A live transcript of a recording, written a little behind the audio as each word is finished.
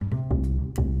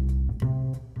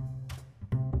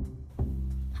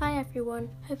everyone,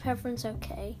 hope everyone's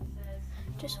okay.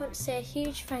 Just want to say a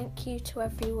huge thank you to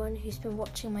everyone who's been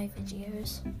watching my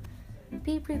videos.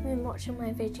 People who've been watching my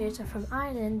videos are from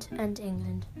Ireland and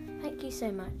England. Thank you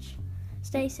so much.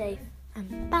 Stay safe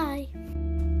and bye!